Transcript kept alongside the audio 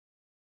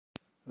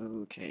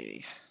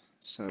Okay,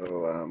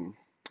 so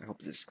I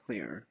hope this is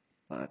clear,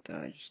 but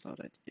I just thought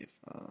I'd give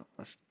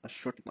a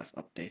short life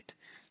update.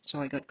 So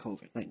I got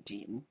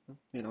COVID-19,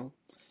 you know,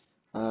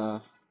 uh,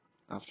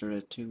 after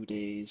a 2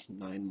 days,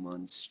 9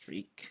 month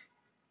streak.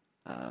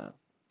 Uh,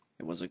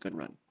 it was a good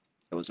run.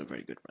 It was a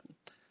very good run.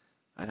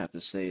 I'd have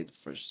to say the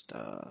first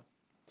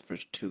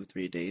 2,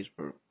 3 days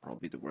were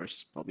probably the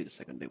worst. Probably the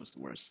second day was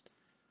the worst.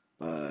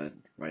 But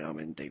right now I'm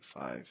in day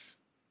five,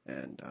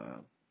 and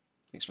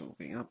things are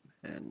looking up,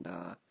 and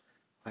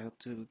I hope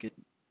to get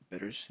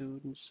better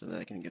soon so that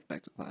I can get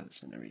back to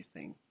class and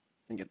everything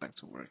and get back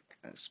to work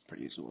as per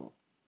usual.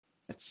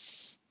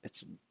 It's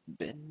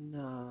been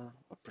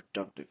a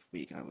productive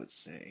week, I would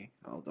say,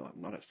 although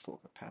I'm not at full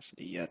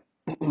capacity yet.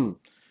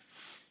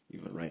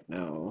 Even right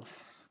now,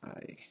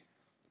 I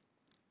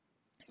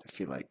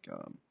feel like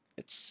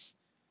it's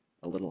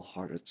a little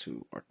harder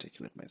to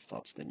articulate my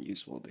thoughts than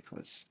usual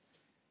because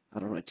I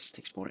don't know, it just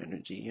takes more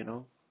energy, you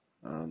know?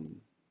 Um,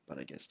 but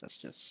I guess that's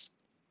just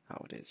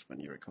how it is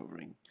when you're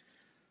recovering.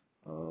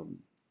 Um,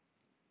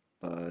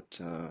 but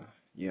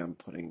yeah, I'm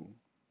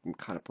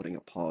kind of putting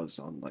a pause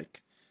on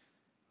like,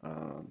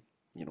 um,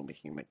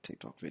 making my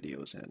TikTok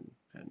videos and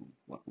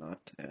whatnot.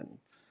 And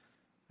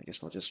I guess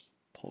I'll just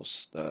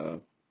post,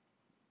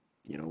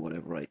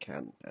 whatever I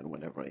can and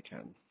whenever I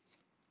can.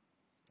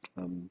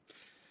 Um,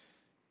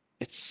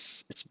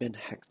 it's been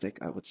hectic,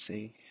 I would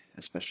say,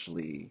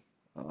 especially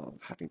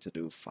having to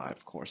do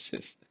 5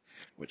 courses,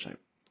 which I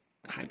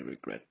kind of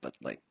regret, but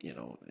like, it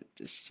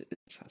just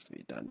has to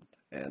be done.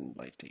 And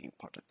like taking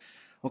part-time.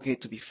 Okay,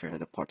 to be fair,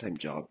 the part-time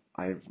job,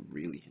 I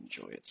really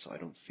enjoy it, so I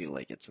don't feel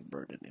like it's a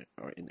burden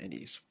or in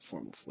any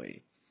form of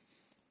way.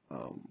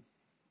 Um,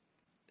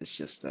 it's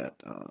just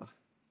that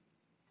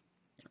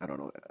I don't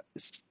know.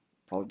 It's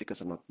probably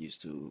because I'm not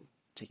used to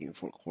taking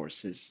 4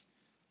 courses,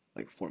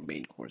 like 4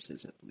 main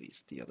courses at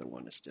least. The other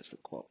one is just a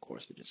co-op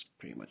course, which is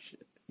pretty much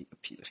a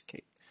piece of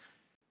cake.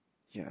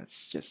 Yeah,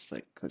 it's just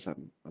like because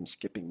I'm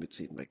skipping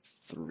between like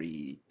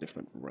 3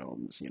 different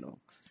realms.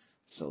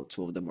 So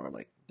 2 of them are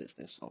like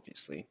business,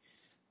 obviously.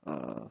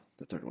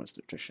 The third one's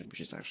nutrition,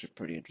 which is actually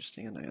pretty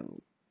interesting, and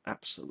I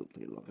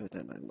absolutely love it,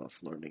 and I love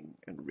learning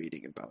and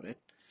reading about it.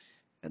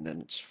 And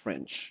then it's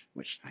French,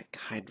 which I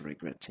kind of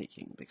regret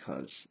taking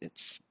because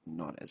it's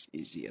not as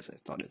easy as I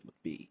thought it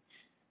would be,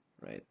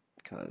 right?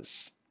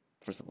 Because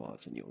first of all,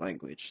 it's a new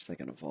language.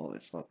 Second of all,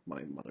 it's not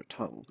my mother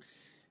tongue.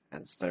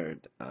 And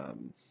third,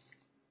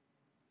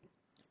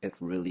 it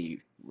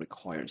really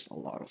requires a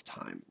lot of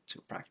time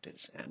to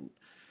practice. And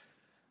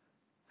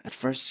at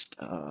first,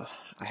 I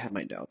had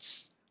my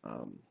doubts.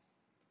 Um,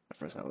 at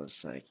first, I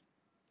was like,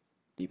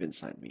 deep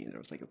inside me, there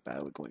was like a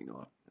battle going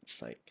on.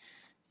 It's like,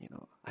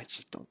 I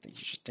just don't think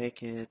you should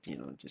take it.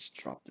 Just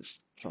drop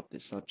this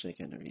subject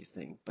and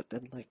everything. But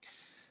then, like,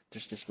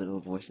 there's this little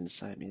voice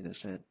inside me that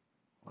said,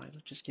 why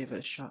not just give it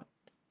a shot?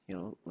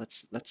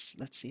 Let's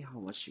see how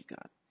much you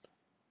got,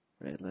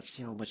 right? Let's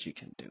see how much you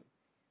can do.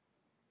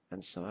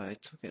 And so I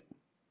took it,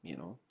 you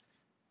know,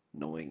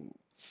 knowing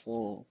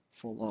full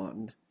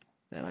on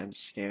that I'm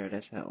scared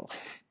as hell,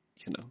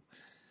 you know.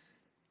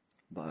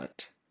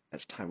 But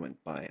as time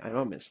went by, I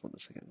know I missed on the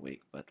second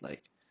week, but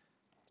like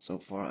so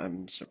far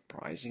I'm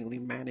surprisingly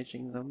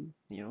managing them,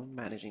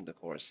 managing the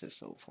courses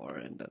so far,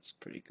 and that's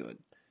pretty good.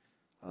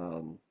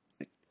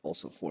 It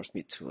also forced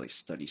me to like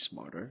study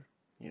smarter,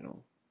 you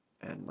know,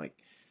 and like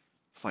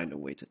find a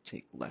way to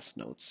take less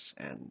notes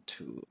and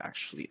to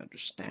actually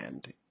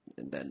understand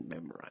and then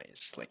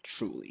memorize like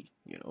truly.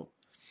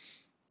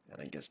 And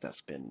I guess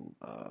that's been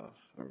a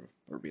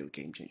real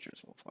game changer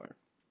so far.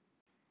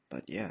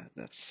 But yeah,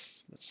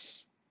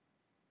 that's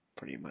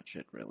pretty much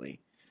it really.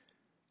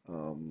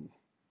 Um,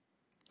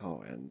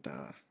 oh, and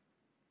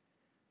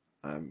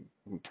I'm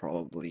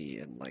probably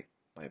in like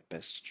my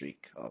best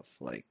streak of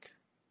like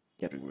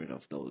getting rid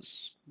of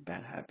those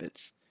bad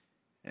habits,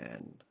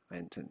 and I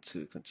intend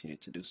to continue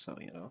to do so.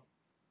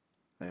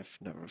 I've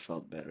never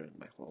felt better in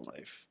my whole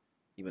life,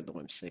 even though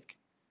I'm sick,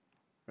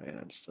 right?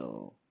 I'm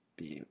still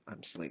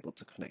able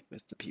to connect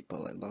with the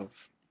people I love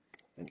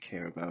and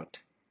care about,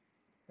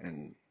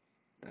 and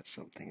that's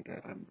something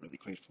that I'm really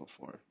grateful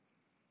for,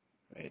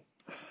 right?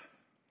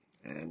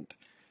 And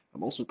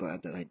I'm also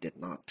glad that I did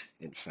not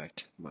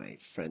infect my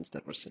friends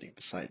that were sitting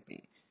beside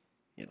me,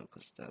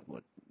 because that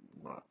would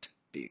not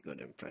be a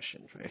good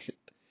impression, right?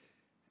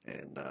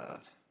 And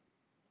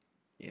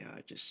yeah,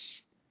 I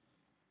just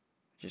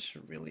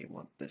really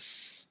want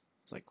this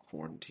like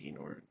quarantine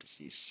or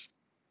disease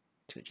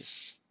to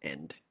just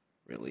end,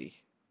 really.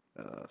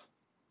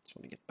 Just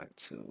want to get back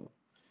to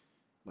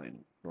my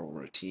normal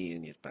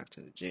routine, get back to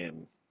the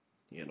gym,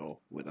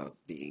 without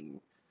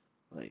being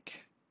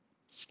like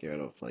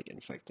scared of like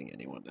infecting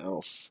anyone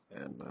else.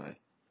 And I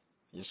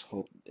just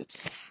hope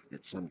it's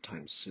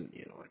sometime soon,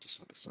 I just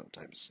hope it's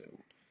sometime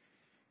soon.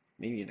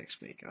 Maybe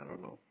next week, I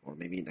don't know, or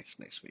maybe next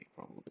week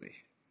probably.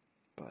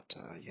 But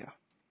yeah,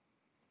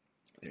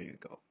 there you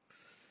go.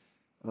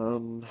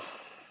 Um,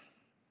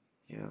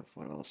 yeah,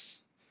 what else?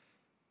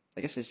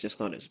 I guess it's just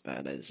not as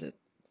bad as it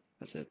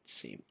as it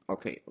seemed.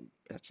 Okay,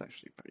 that's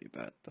actually pretty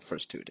bad. The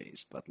first 2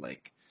 days, but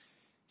like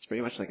it's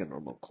pretty much like a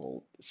normal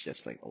cold. It's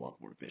just like a lot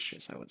more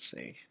vicious, I would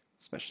say,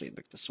 especially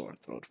like the sore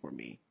throat for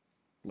me.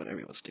 But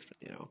everyone's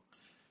different, you know.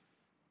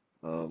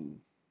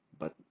 Um,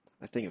 but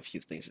I think a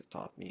few things it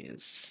taught me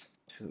is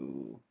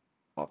to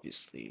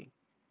obviously,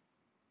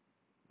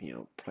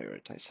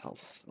 prioritize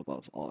health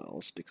above all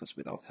else because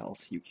without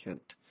health you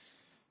can't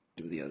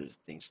do the other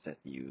things that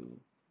you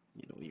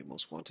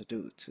most want to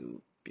do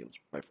to be able to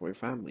provide for your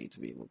family, to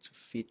be able to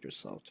feed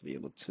yourself, to be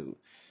able to,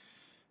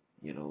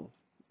 you know,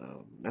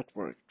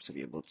 network, to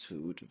be able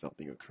to develop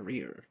in your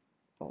career.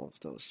 All of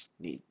those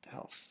need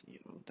health.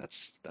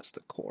 That's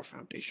the core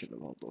foundation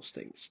of all those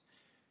things.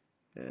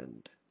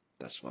 And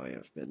that's why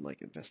I've been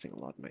like investing a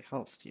lot in my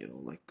health,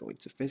 like going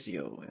to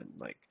physio and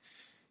like,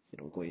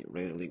 going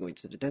regularly going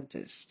to the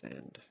dentist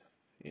and,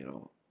 you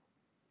know,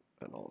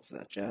 and all of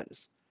that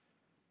jazz.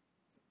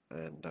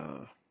 And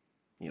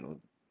you know,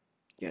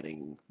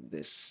 getting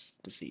this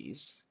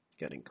disease,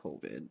 getting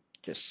COVID,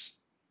 just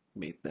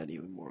made that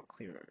even more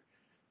clearer,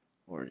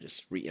 or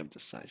just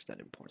re-emphasize that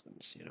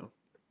importance.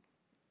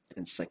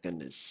 And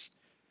second is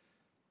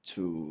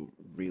to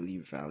really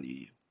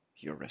value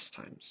your rest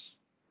times,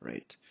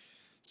 right?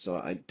 So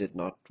I did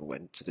not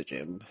went to the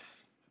gym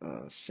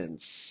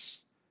since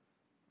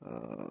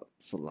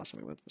so the last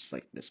time I went was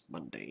like this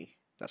Monday.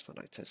 That's when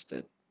I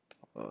tested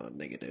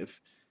negative,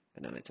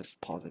 and then I tested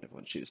positive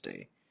on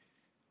Tuesday.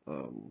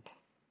 Um,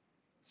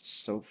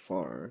 so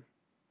far,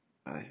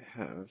 I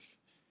have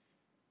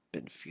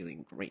been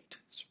feeling great,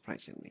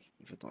 surprisingly,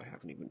 even though I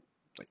haven't even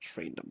like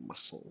trained a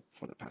muscle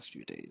for the past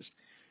few days.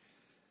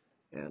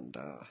 And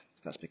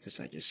that's because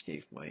I just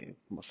gave my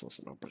muscles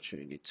an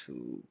opportunity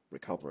to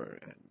recover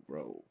and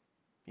grow,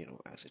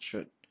 as it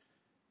should.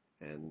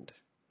 And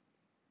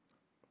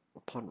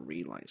upon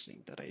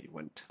realizing that I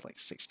went like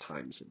 6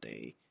 times a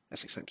day,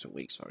 6 times a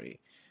week, sorry,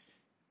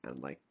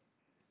 and like,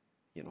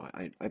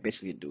 I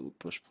basically do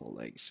push pull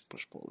legs,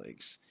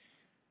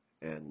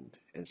 and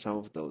in some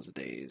of those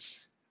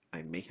days,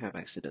 I may have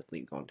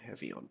accidentally gone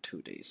heavy on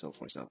 2 days. So,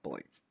 for example,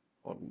 like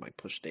on my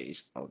push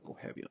days, I'll go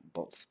heavy on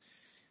both,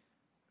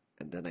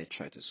 and then I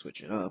try to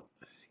switch it up,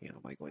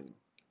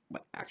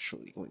 by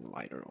actually going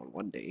lighter on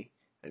one day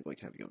and going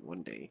heavy on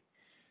one day.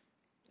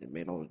 It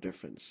made all the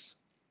difference.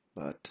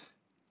 But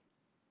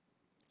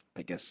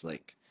I guess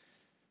like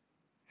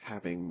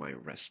having my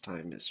rest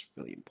time is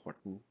really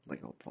important.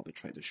 Like I'll probably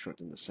try to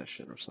shorten the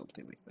session or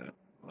something like that.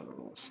 I don't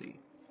know, we'll see.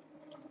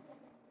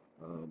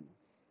 Um,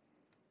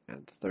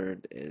 and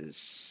third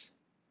is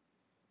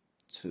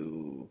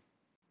to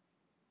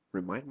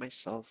remind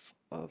myself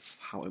of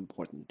how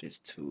important it is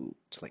to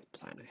like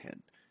plan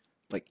ahead.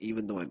 Like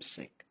even though I'm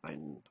sick, I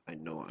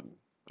know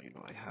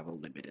I have a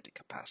limited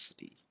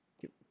capacity,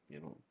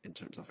 in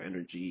terms of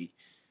energy,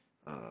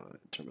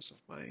 in terms of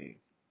my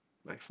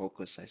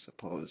focus, I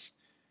suppose.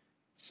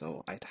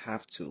 So I'd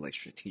have to like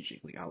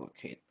strategically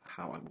allocate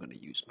how I'm going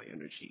to use my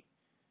energy.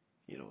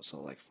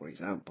 So like for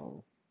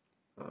example,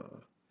 uh,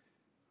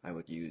 I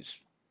would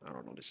use, I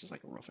don't know, this is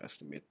like a rough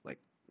estimate, like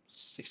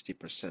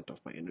 60% of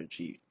my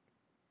energy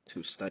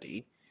to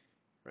study,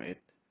 right?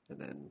 And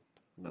then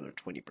another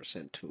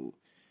 20% to,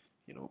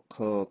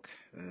 cook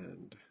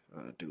and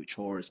do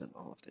chores and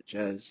all of the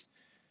jazz.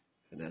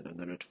 And then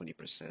another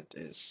 20%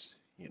 is,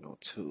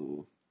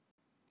 to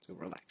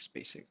relax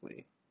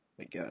basically,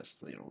 I guess,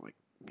 like,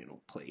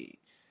 play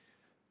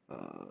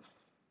uh,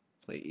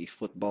 play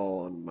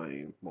football on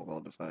my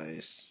mobile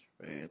device,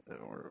 right?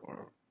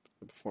 Or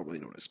formerly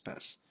known as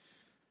PES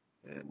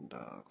and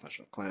Clash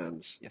of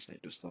Clans. Yes, I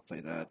do still play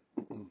that,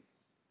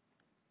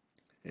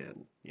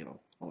 and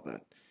all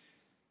that.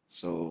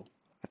 So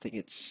I think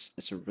it's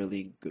a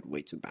really good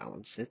way to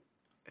balance it,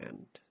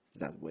 and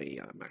that way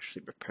I'm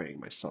actually preparing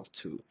myself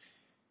to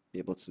be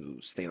able to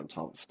stay on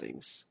top of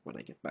things when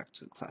I get back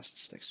to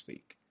classes next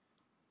week,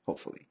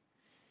 hopefully.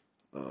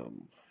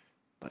 Um,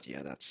 but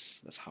yeah,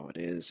 that's how it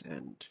is,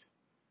 and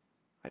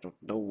I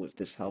don't know if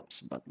this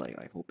helps, but like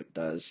I hope it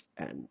does.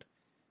 And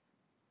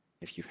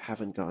if you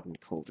haven't gotten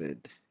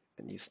COVID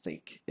and you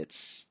think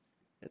it's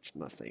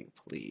nothing,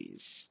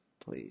 please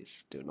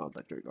do not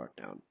let your guard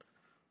down.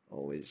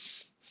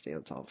 Always stay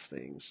on top of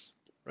things,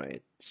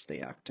 right?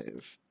 Stay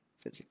active,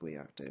 physically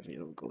active,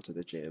 go to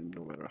the gym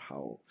no matter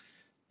how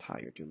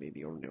tired you may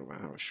be or no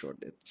matter how short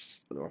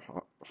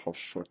how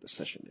short the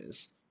session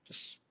is.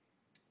 Just,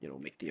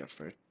 make the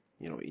effort,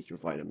 eat your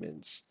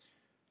vitamins,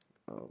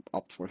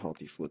 opt for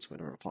healthy foods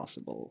whenever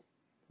possible,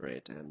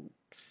 right? And,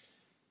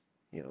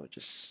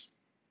 just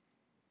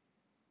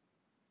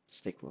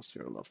stay close to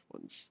your loved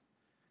ones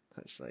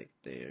because like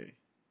they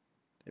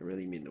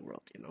really mean the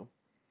world.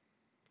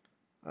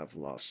 I've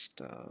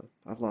lost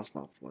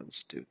loved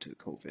ones due to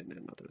COVID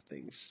and other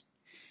things,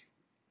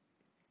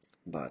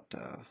 but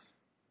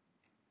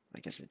I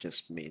guess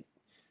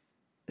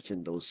it's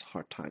in those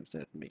hard times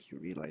that make you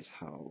realize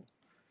how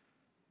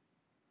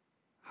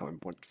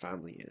important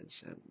family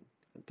is, and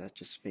that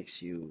just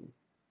makes you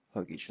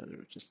hug each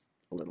other just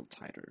a little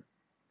tighter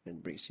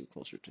and brings you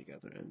closer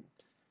together. And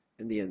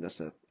in the end,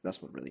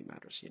 that's what really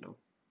matters.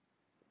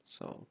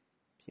 So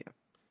yeah,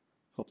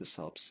 hope this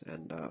helps,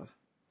 and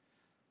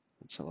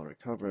until I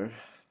recover,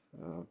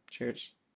 cheers.